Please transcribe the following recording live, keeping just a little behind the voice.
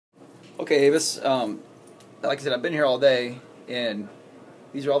Okay, Avis, like I said, I've been here all day, and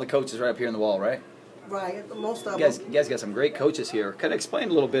these are all the coaches right up here on the wall, right? Right, most of You them. guys got some great coaches here. Kind of explain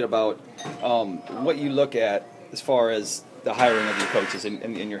a little bit about what you look at as far as the hiring of your coaches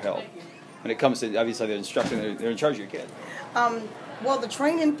and your help. When it comes to, obviously, they're instructing, they're in charge of your kid. Well, the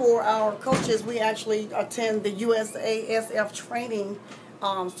training for our coaches, we actually attend the USASF training,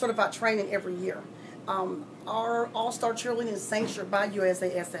 certified training every year. Our All-Star Cheerleading is sanctioned by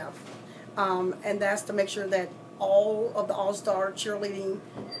USASF, and that's to make sure that all of the All-Star Cheerleading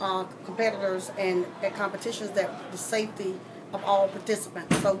competitors and at competitions, that the safety of all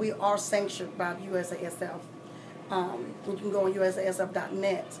participants. So we are sanctioned by the USASF. You can go on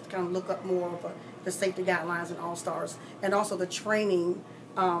USASF.net to kind of look up more of the safety guidelines and All-Stars, and also the training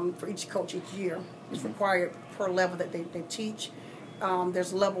for each coach each year is required per level that they teach.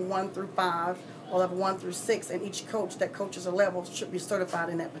 There's level 1 through 5 or level 1 through 6, and each coach that coaches a level should be certified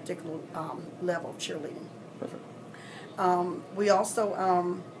in that particular level of cheerleading. Perfect. We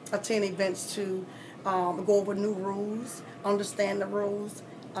also attend events to go over new rules, understand the rules.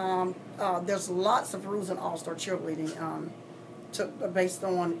 There's lots of rules in All-Star Cheerleading based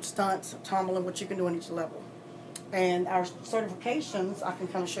on stunts, tumbling, what you can do in each level. And our certifications, I can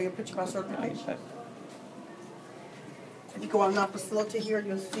kind of show you a picture of our certification. If you go on our facility here,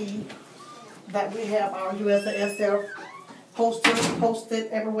 you'll see that we have our USASF posters posted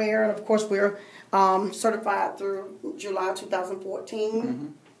everywhere. And of course, we're certified through July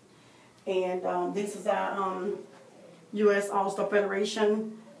 2014. And this is our U.S. All-Star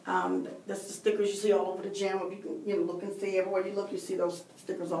Federation. That's the stickers you see all over the gym. If you can look and see everywhere you look, you see those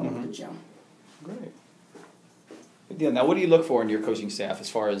stickers all over the gym. Great. Good deal. Now, what do you look for in your coaching staff as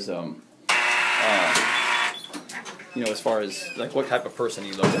far as as far as like what type of person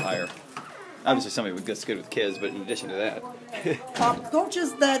you look to hire? Obviously, somebody that's good with kids, but in addition to that,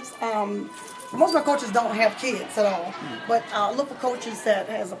 coaches that most of our coaches don't have kids at all, but look for coaches that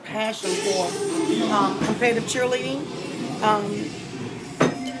has a passion for competitive cheerleading.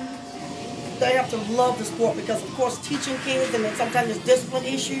 They have to love the sport because, of course, teaching kids and then sometimes there's discipline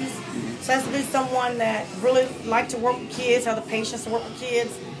issues. So it has to be someone that really like to work with kids, have the patience to work with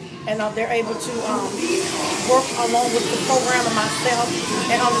kids, and they're able to work along with the program and myself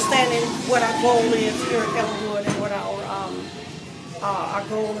and understanding what our goal is here at Ellenwood and what our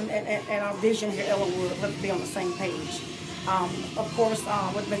goal and our vision here at Ellenwood. Let's be on the same page. Of course,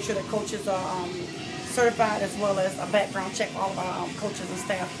 let's make sure that coaches are certified, as well as a background check for all of our coaches and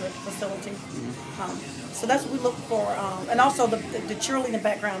staff here at the facility. So that's what we look for, and also the cheerleading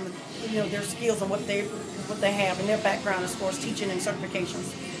background, their skills and what they have in their background as far as teaching and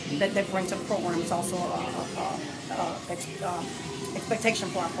certifications that they bring to the program is also expectation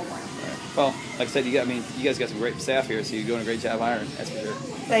for our program. Right. Well, like I said, you guys got some great staff here, so you're doing a great job hiring. That's for sure.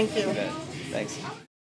 Thank you. Thanks.